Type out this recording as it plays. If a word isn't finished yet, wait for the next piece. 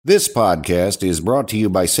This podcast is brought to you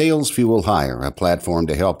by Sales Fuel Hire, a platform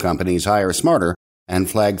to help companies hire smarter and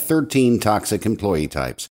flag 13 toxic employee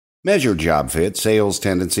types. Measure job fit, sales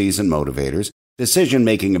tendencies and motivators,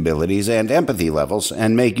 decision-making abilities, and empathy levels,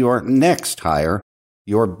 and make your next hire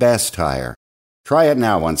your best hire. Try it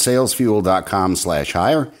now on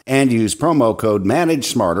salesfuel.com/hire and use promo code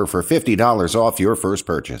ManageSmarter for $50 off your first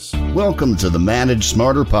purchase. Welcome to the Manage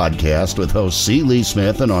Smarter podcast with hosts C. Lee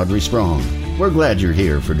Smith and Audrey Strong. We're glad you're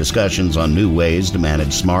here for discussions on new ways to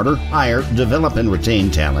manage smarter, hire, develop and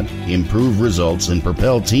retain talent, improve results, and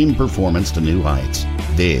propel team performance to new heights.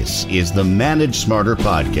 This is the Manage Smarter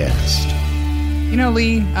podcast. You know,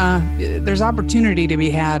 Lee, there's opportunity to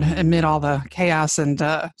be had amid all the chaos and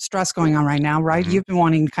stress going on right now, right? Mm-hmm. You've been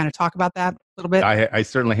wanting to kind of talk about that a little bit. I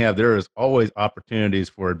certainly have. There is always opportunities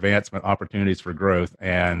for advancement, opportunities for growth,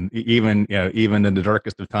 and even in the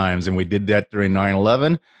darkest of times. And we did that during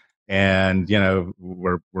 9/11, and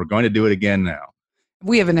we're going to do it again now.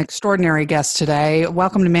 We have an extraordinary guest today.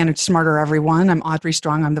 Welcome to Manage Smarter, everyone. I'm Audrey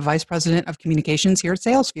Strong. I'm the Vice President of Communications here at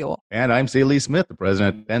Sales Fuel. And I'm C. Lee Smith, the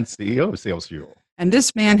President and CEO of Sales Fuel. And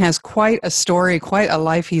this man has quite a story, quite a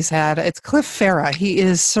life he's had. It's Cliff Farah.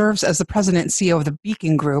 He serves as the President and CEO of the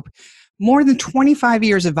Beacon Group. More than 25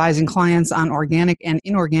 years advising clients on organic and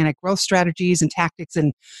inorganic growth strategies and tactics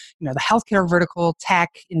in the healthcare vertical, tech,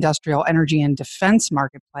 industrial, energy, and defense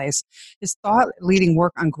marketplace. His thought-leading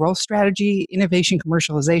work on growth strategy, innovation,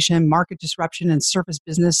 commercialization, market disruption, and service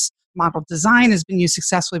business model design has been used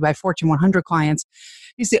successfully by Fortune 100 clients.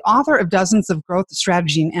 He's the author of dozens of growth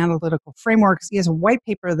strategy and analytical frameworks. He has a white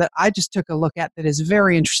paper that I just took a look at that is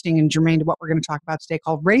very interesting and germane to what we're going to talk about today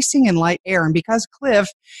called Racing in Light Air. And because Cliff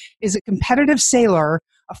is a competitive sailor,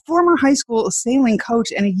 a former high school sailing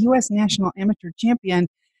coach, and a U.S. national amateur champion,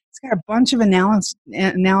 he's got a bunch of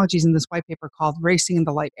analogies in this white paper called Racing in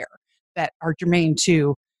the Light Air that are germane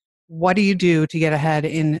to what do you do to get ahead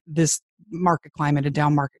in this market climate, a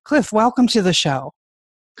down market. Cliff, welcome to the show.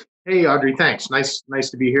 Hey, Audrey, thanks. Nice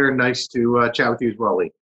to be here, and nice to chat with you as well,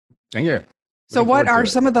 Lee. Thank you. So what are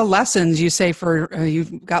some of the lessons you say for,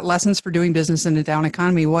 you've got lessons for doing business in a down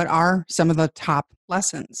economy. What are some of the top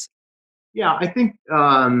lessons? Yeah, I think,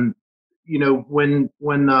 when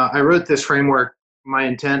I wrote this framework, my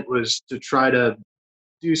intent was to try to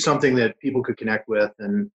do something that people could connect with.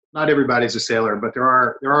 And not everybody's a sailor, but there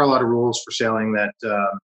are a lot of rules for sailing that,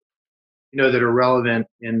 that are relevant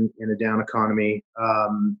in a down economy.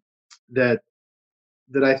 That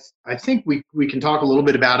I think we can talk a little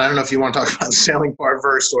bit about. I don't know if you want to talk about the sailing part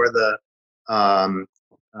first or the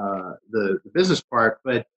business part,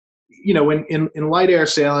 but when in light air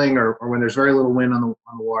sailing or when there's very little wind on the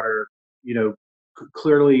water,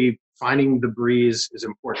 clearly finding the breeze is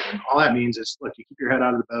important. And all that means is, look, you keep your head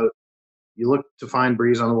out of the boat, you look to find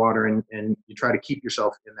breeze on the water, and you try to keep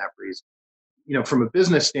yourself in that breeze. From a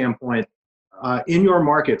business standpoint, in your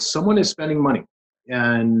market, someone is spending money.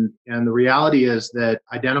 And the reality is that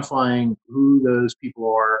identifying who those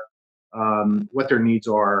people are, what their needs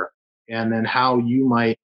are, and then how you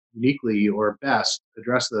might uniquely or best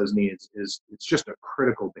address those needs it's just a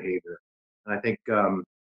critical behavior. And I think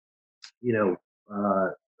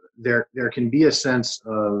there can be a sense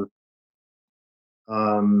of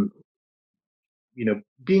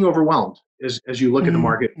being overwhelmed as you look at the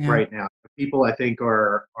market right now. People, I think,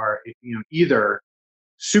 are either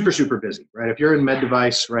super busy, right? If you're in med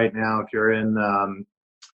device right now, if you're in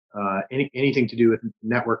anything to do with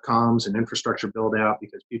network comms and infrastructure build out,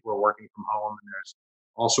 because people are working from home and there's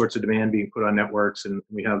all sorts of demand being put on networks, and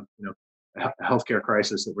we have a healthcare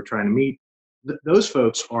crisis that we're trying to meet. Those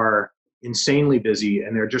folks are insanely busy,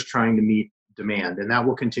 and they're just trying to meet demand, and that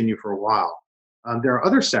will continue for a while. There are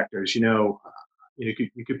other sectors, you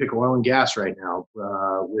could pick oil and gas right now,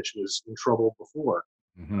 which was in trouble before.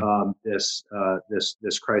 Mm-hmm. This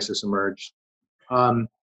crisis emerged. In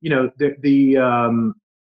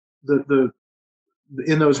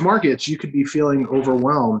those markets, you could be feeling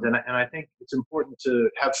overwhelmed, and I think it's important to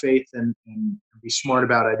have faith and be smart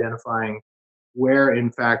about identifying where,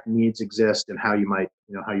 in fact, needs exist and how you might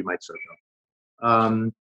serve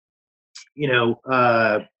them.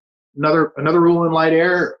 Another rule in light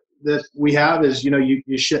air that we have is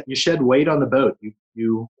you shed weight on the boat.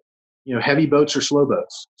 Heavy boats are slow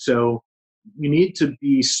boats. So you need to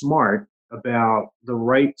be smart about the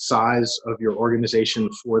right size of your organization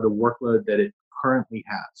for the workload that it currently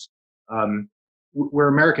has. We're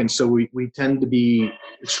Americans, so we tend to be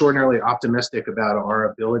extraordinarily optimistic about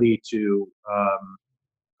our ability to,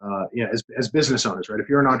 as business owners, right? If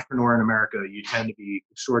you're an entrepreneur in America, you tend to be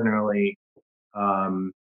extraordinarily,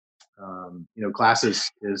 glass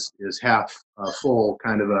is half full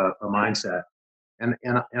kind of a mindset.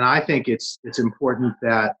 And I think it's important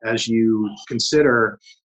that as you consider,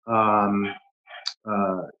 go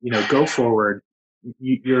forward,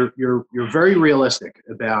 you're very realistic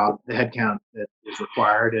about the headcount that is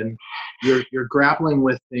required, and you're grappling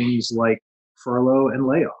with things like furlough and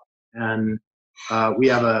layoff. And we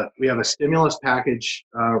have a stimulus package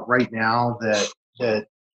right now that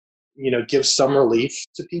gives some relief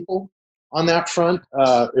to people on that front,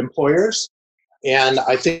 employers, and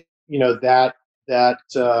I think that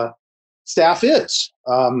staff is.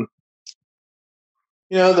 So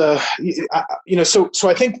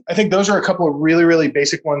I think those are a couple of really, really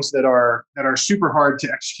basic ones that are super hard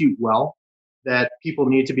to execute well, that people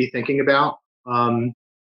need to be thinking about. The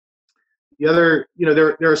other,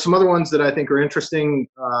 there are some other ones that I think are interesting,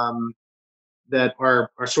 that are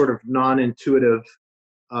sort of non-intuitive.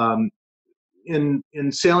 In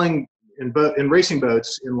sailing, in racing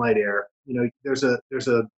boats in light air, there's a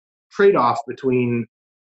trade-off between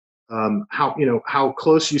how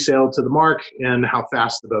close you sail to the mark and how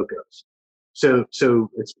fast the boat goes. So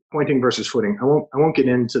it's pointing versus footing. I won't get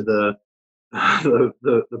into the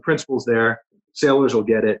principles there. Sailors will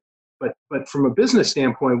get it. But from a business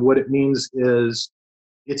standpoint, what it means is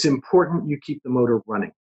it's important you keep the motor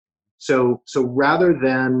running. So rather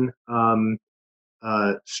than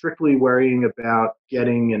strictly worrying about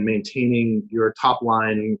getting and maintaining your top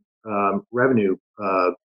line revenue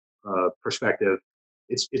perspective,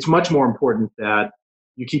 it's much more important that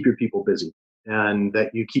you keep your people busy and that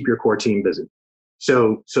you keep your core team busy.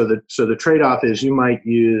 So the trade-off is you might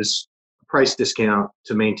use a price discount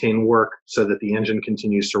to maintain work so that the engine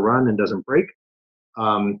continues to run and doesn't break.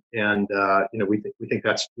 We think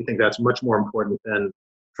that's much more important than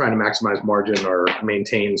trying to maximize margin or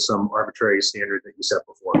maintain some arbitrary standard that you set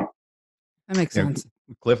before. That makes sense.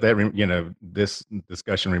 Cliff, this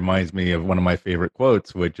discussion reminds me of one of my favorite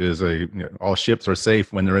quotes, which is all ships are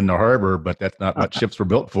safe when they're in the harbor, but that's not what ships were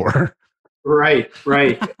built for. Right.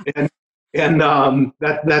 and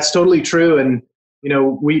that's totally true. And,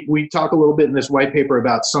 we talk a little bit in this white paper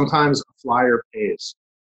about sometimes a flyer pays.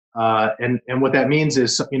 And what that means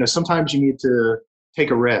is, sometimes you need to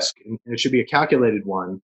take a risk, and it should be a calculated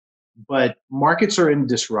one, but markets are in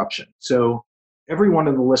disruption. So every one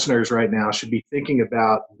of the listeners right now should be thinking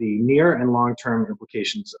about the near and long-term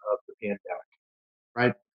implications of the pandemic,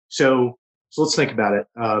 right? So let's think about it.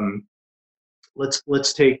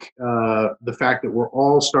 Let's take the fact that we're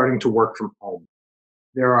all starting to work from home.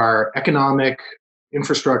 There are economic,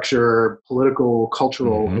 infrastructure, political,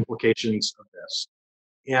 cultural implications of this,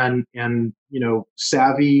 and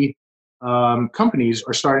savvy companies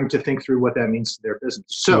are starting to think through what that means to their business.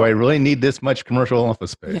 So, do I really need this much commercial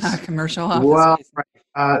office space? Yeah, commercial office space.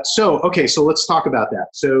 So let's talk about that.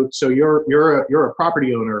 So you're a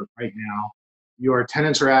property owner right now. Your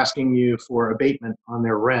tenants are asking you for abatement on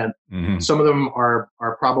their rent. Mm-hmm. Some of them are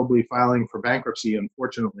probably filing for bankruptcy,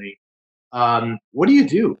 unfortunately. What do you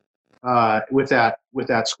do with that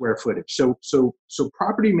square footage? So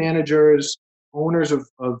property managers, owners of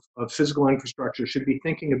physical infrastructure should be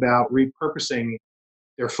thinking about repurposing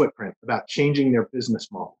their footprint, about changing their business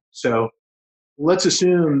model. So let's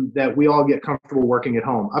assume that we all get comfortable working at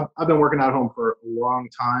home. I've been working at home for a long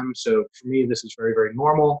time, so for me, this is very, very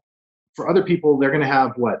normal. For other people, they're going to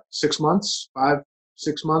have 6 months of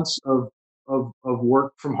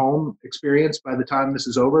work from home experience by the time this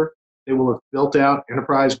is over. They will have built out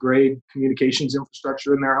enterprise grade communications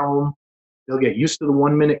infrastructure in their home. They'll get used to the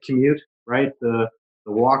 1 minute commute, right? The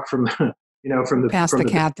walk from past the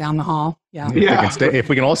cat down the hall. Yeah. If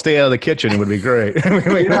we can all stay out of the kitchen, it would be great.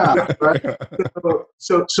 Yeah. Right.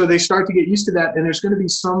 So they start to get used to that, and there's going to be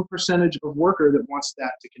some percentage of worker that wants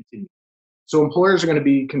that to continue. So employers are going to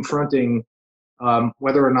be confronting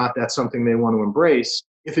whether or not that's something they want to embrace.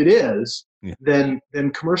 If it is, then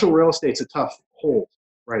commercial real estate's a tough hold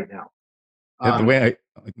right now. The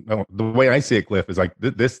way I see it, Cliff, is like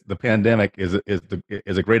the pandemic is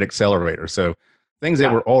a great accelerator. So things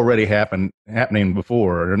that were already happening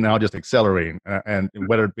before are now just accelerating. And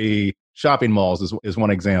whether it be shopping malls is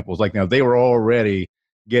one example. It's like now they were already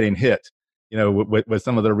getting hit, with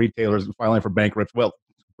some of the retailers filing for bankruptcy. Well,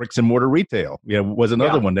 bricks and mortar retail, was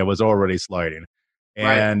another one that was already sliding.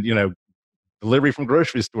 And, delivery from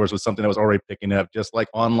grocery stores was something that was already picking up, just like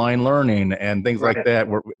online learning and things like that.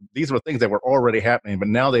 These were things that were already happening, but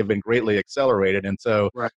now they've been greatly accelerated. And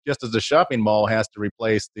so just as the shopping mall has to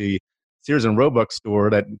replace the Sears and Roebuck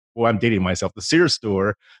store I'm dating myself, the Sears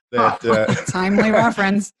store that timely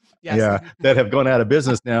reference. Yes. Yeah, that have gone out of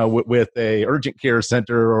business now with a urgent care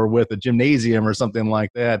center or with a gymnasium or something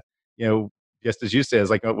like that. Just as you said,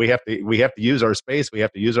 it's like we have to use our space, we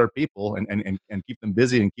have to use our people and keep them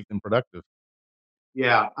busy and keep them productive.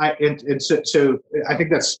 Yeah, so I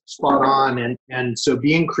think that's spot on, and so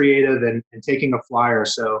being creative and taking a flyer.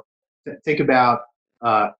 So think about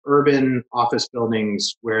urban office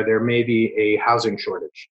buildings where there may be a housing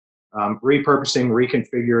shortage. Repurposing,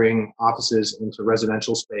 reconfiguring offices into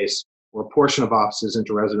residential space, or a portion of offices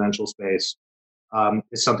into residential space,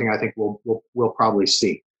 is something I think we'll probably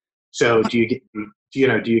see. So do you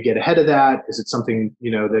get ahead of that? Is it something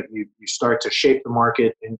that you start to shape the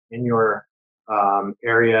market in your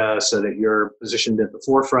area so that you're positioned at the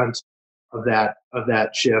forefront of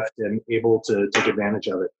that shift and able to take advantage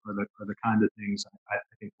of it? Are the kind of things I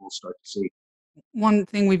think we'll start to see. One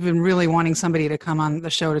thing we've been really wanting somebody to come on the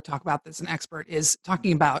show to talk about this, an expert, is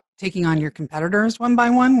talking about taking on your competitors one by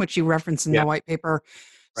one, which you referenced in the white paper.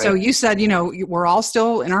 Right. So you said, we're all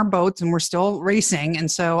still in our boats and we're still racing. And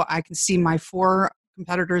so I can see my 4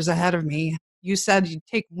 competitors ahead of me. You said you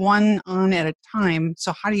take one on at a time.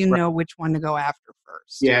 So how do you know which one to go after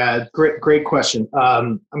first? Yeah, great question.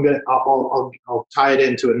 I'll tie it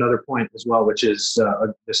into another point as well, which is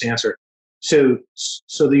this answer. So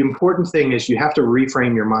the important thing is you have to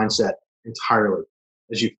reframe your mindset entirely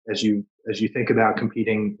as you think about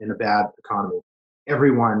competing in a bad economy.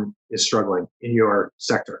 Everyone is struggling in your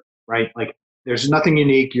sector, right? Like there's nothing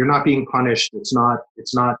unique. You're not being punished. It's not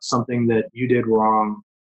something that you did wrong.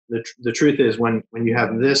 The truth is when you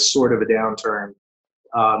have this sort of a downturn,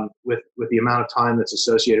 with the amount of time that's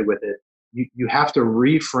associated with it, you have to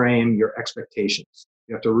reframe your expectations.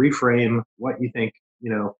 You have to reframe what you think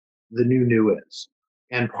the new is,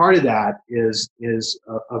 and part of that is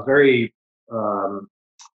a very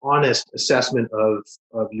honest assessment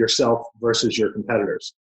of yourself versus your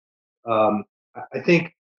competitors. I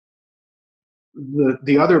think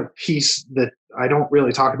the other piece that I don't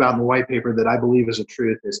really talk about in the white paper that I believe is a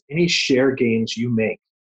truth is any share gains you make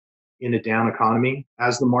in a down economy,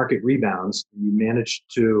 as the market rebounds, you manage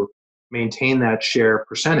to maintain that share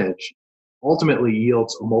percentage, ultimately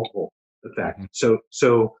yields a multiple effect. Mm-hmm.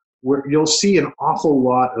 So you'll see an awful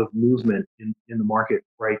lot of movement in the market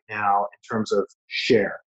right now in terms of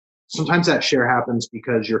share. Sometimes that share happens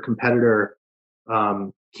because your competitor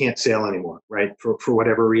can't sail anymore, right? For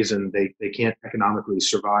whatever reason, they can't economically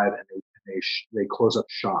survive and they close up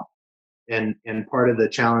shop. And part of the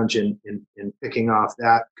challenge in picking off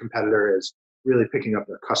that competitor is really picking up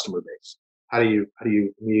their customer base. How do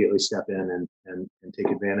you immediately step in and take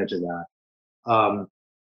advantage of that?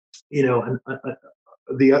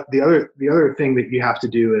 The other thing that you have to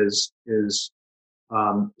do is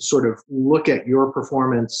sort of look at your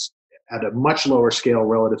performance at a much lower scale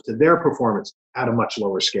relative to their performance at a much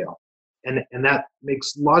lower scale, and that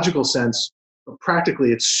makes logical sense, but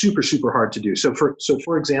practically it's super hard to do. So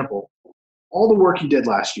for example, all the work you did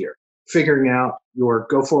last year, figuring out your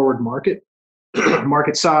go forward market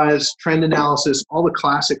size, trend analysis, all the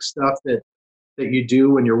classic stuff that you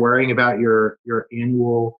do when you're worrying about your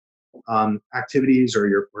annual activities or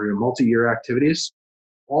your multi-year activities,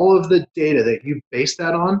 all of the data that you base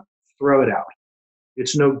that on, throw it out.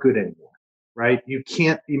 It's no good anymore, right? You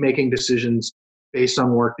can't be making decisions based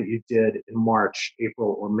on work that you did in March,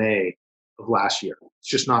 April, or May of last year. It's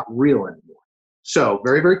just not real anymore. So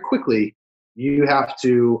very, very quickly, you have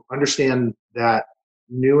to understand that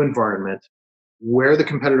new environment, where the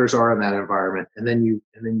competitors are in that environment, and then you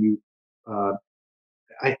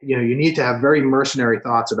need to have very mercenary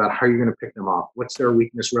thoughts about how you're going to pick them off. What's their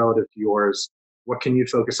weakness relative to yours? What can you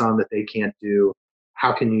focus on that they can't do?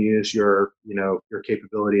 How can you use your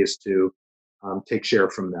capabilities to take share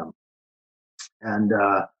from them? And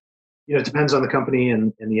it depends on the company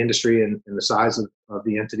and the industry and the size of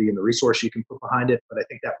the entity and the resource you can put behind it. But I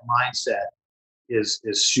think that mindset is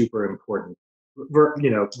super important,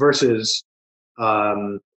 versus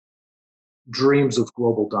dreams of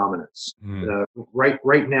global dominance.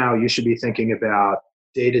 Right now, you should be thinking about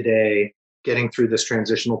day to day, getting through this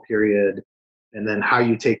transitional period, and then how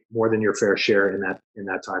you take more than your fair share in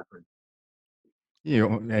that time frame.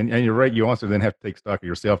 And you're right. You also then have to take stock of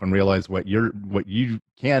yourself and realize what you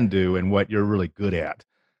can do and what you're really good at.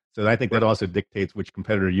 So I think that also dictates which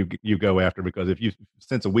competitor you go after, because if you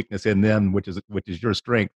sense a weakness in them, which is your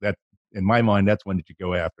strength, that in my mind, that's one that you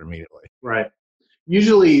go after immediately. Right.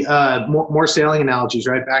 Usually, more sailing analogies.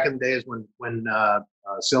 Right, back in the days when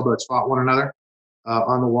sailboats fought one another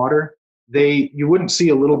on the water, you wouldn't see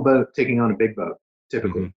a little boat taking on a big boat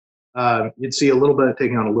typically. Mm-hmm. You'd see a little boat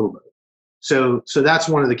taking on a little boat. So that's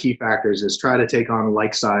one of the key factors, is try to take on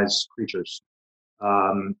like-sized creatures,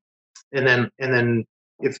 and then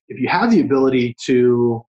if you have the ability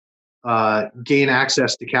to gain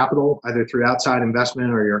access to capital, either through outside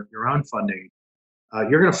investment or your own funding,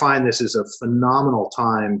 you're going to find this is a phenomenal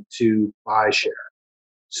time to buy share.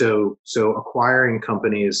 So acquiring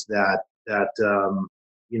companies that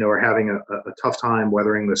are having a tough time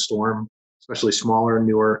weathering the storm, especially smaller,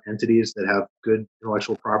 newer entities that have good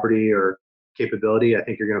intellectual property or capability, I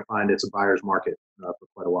think you're going to find it's a buyer's market for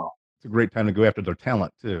quite a while. It's a great time to go after their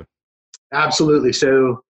talent too. Absolutely.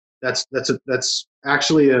 So that's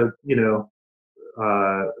actually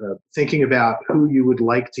thinking about who you would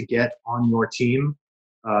like to get on your team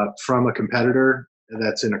from a competitor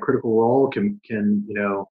that's in a critical role can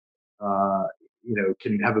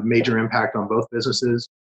have a major impact on both businesses.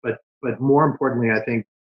 But more importantly, I think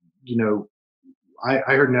I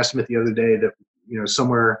heard an estimate the other day that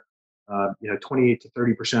somewhere 28 to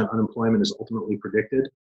 30% unemployment is ultimately predicted.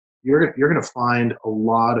 You're going to find a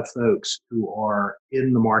lot of folks who are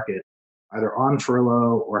in the market, either on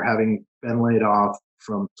furlough or having been laid off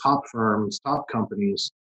from top firms, top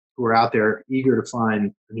companies, who are out there eager to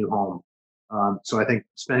find a new home. So I think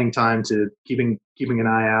spending time to keeping an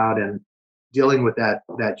eye out and dealing with that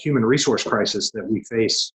human resource crisis that we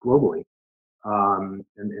face globally, and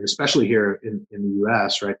especially here in the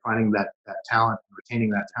U.S., right? Finding that talent and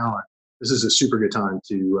retaining that talent. This is a super good time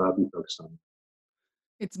to be focused on.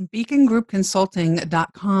 It's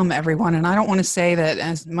beacongroupconsulting.com, everyone. And I don't want to say that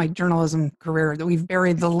as my journalism career that we've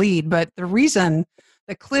buried the lead, but the reason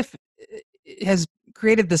that Cliff has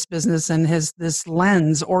created this business and has this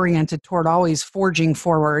lens oriented toward always forging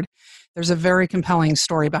forward, there's a very compelling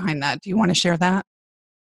story behind that. Do you want to share that?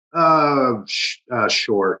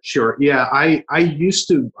 Sure. Yeah, I've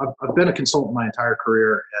been a consultant my entire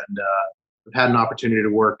career, and I've had an opportunity to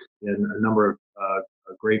work in a number of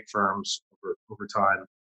great firms over time.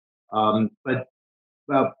 But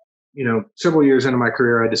about several years into my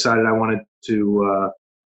career, I decided I wanted to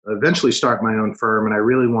eventually start my own firm, and I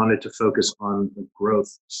really wanted to focus on the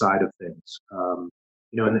growth side of things.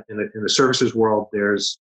 In the services world,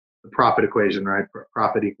 there's the profit equation, right?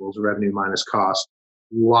 Profit equals revenue minus cost.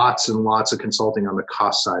 Lots and lots of consulting on the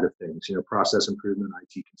cost side of things. Process improvement,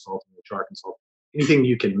 IT consulting, HR consulting, anything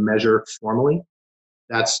you can measure formally.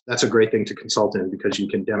 That's a great thing to consult in because you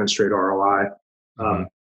can demonstrate ROI.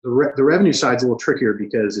 The revenue side's a little trickier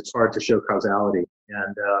because it's hard to show causality.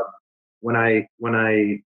 And when I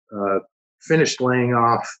finished laying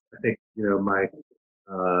off, I think my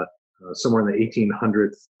somewhere in the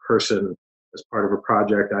 1,800th person as part of a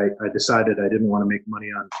project, I decided I didn't want to make money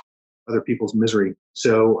on other people's misery.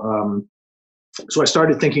 So I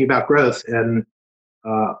started thinking about growth. And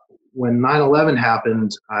when 9/11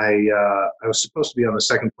 happened, I was supposed to be on the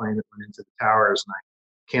second plane that went into the towers, and I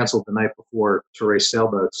canceled the night before to race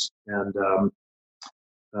sailboats, and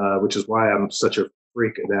which is why I'm such a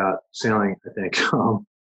freak about sailing, I think.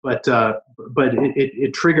 But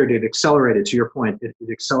it triggered, it accelerated. To your point, it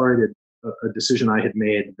accelerated a decision I had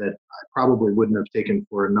made that I probably wouldn't have taken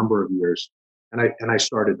for a number of years, and I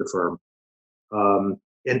started the firm.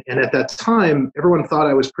 And at that time, everyone thought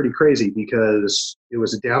I was pretty crazy because it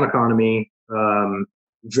was a down economy,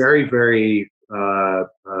 very, very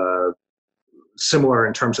similar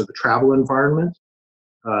in terms of the travel environment,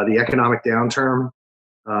 the economic downturn,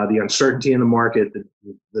 the uncertainty in the market,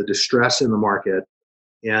 the distress in the market.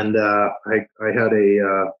 And I had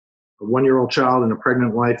a 1-year-old child and a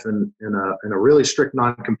pregnant wife and a really strict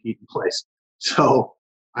non-compete in place. So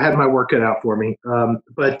I had my work cut out for me.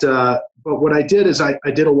 But what I did is I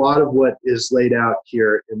did a lot of what is laid out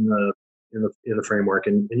here in the framework.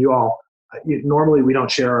 And you all, normally we don't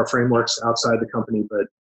share our frameworks outside the company, but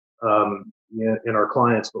in our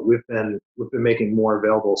clients. But we've been making more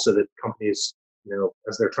available so that companies,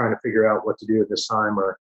 as they're trying to figure out what to do at this time,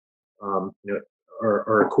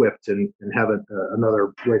 are equipped and have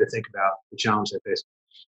another way to think about the challenge they face.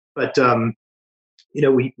 But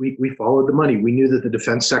we followed the money. We knew that the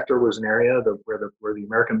defense sector was an area where the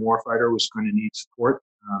American warfighter was going to need support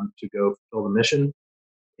to go fulfill the mission,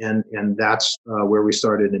 and that's where we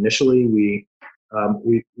started initially. We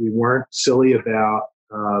weren't silly about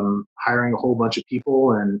hiring a whole bunch of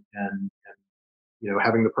people and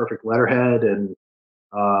having the perfect letterhead and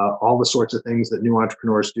all the sorts of things that new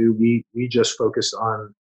entrepreneurs do. We just focused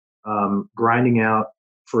on grinding out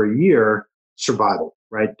for a year survival,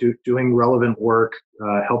 right? Doing relevant work,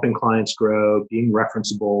 helping clients grow, being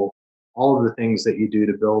referenceable, all of the things that you do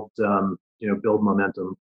to build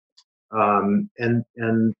momentum. I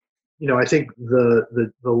think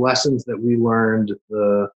the lessons that we learned,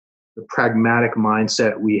 the pragmatic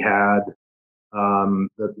mindset we had,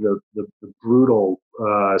 the brutal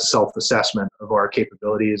self-assessment of our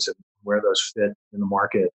capabilities and where those fit in the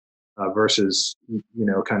market versus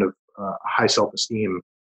kind of high self-esteem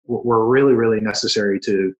were really, really necessary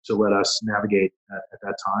to let us navigate at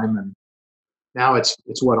that time. now it's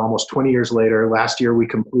what, almost 20 years later. Last year we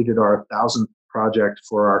completed our 1,000th project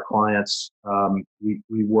for our clients.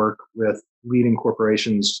 We work with leading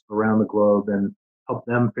corporations around the globe and help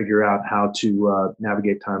them figure out how to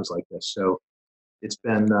navigate times like this. So it's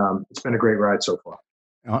been a great ride so far.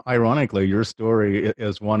 Ironically, your story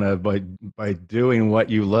is one of by doing what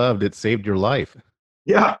you loved, it saved your life.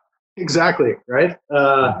 Yeah, exactly. Right.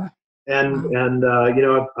 And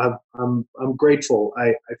I'm grateful.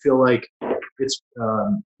 I feel like it's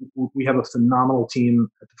we have a phenomenal team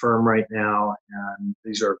at the firm right now, and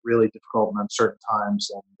these are really difficult and uncertain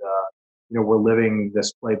times. And we're living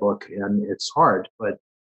this playbook, and it's hard, but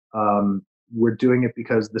we're doing it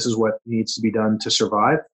because this is what needs to be done to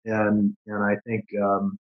survive. And I think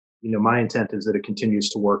my intent is that it continues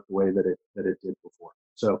to work the way that it did before.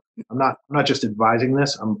 So I'm not just advising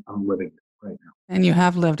this. I'm living it right now. And you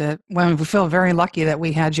have lived it. Well, we feel very lucky that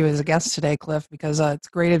we had you as a guest today, Cliff, because it's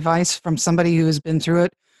great advice from somebody who has been through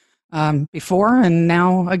it before and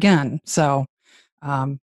now again. So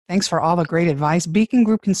thanks for all the great advice. Beacon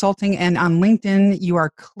Group Consulting, and on LinkedIn, you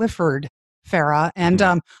are Clifford Farah. And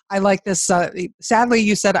I like this. Sadly,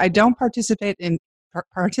 you said, I don't participate in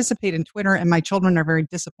Twitter, and my children are very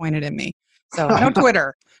disappointed in me. So no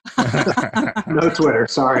Twitter. No Twitter.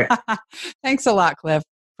 Sorry. Thanks a lot, Cliff.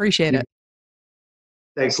 Appreciate it.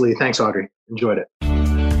 Thanks, Lee. Thanks, Audrey. Enjoyed it.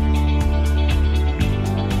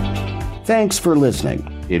 Thanks for listening.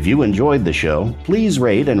 If you enjoyed the show, please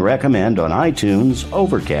rate and recommend on iTunes,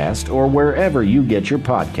 Overcast, or wherever you get your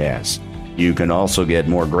podcasts. You can also get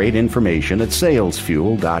more great information at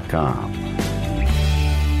salesfuel.com.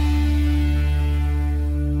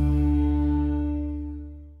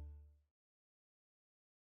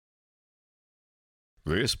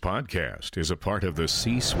 This podcast is a part of the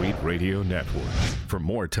C-Suite Radio Network. For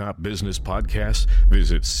more top business podcasts,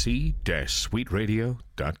 visit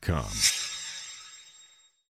c-suiteradio.com.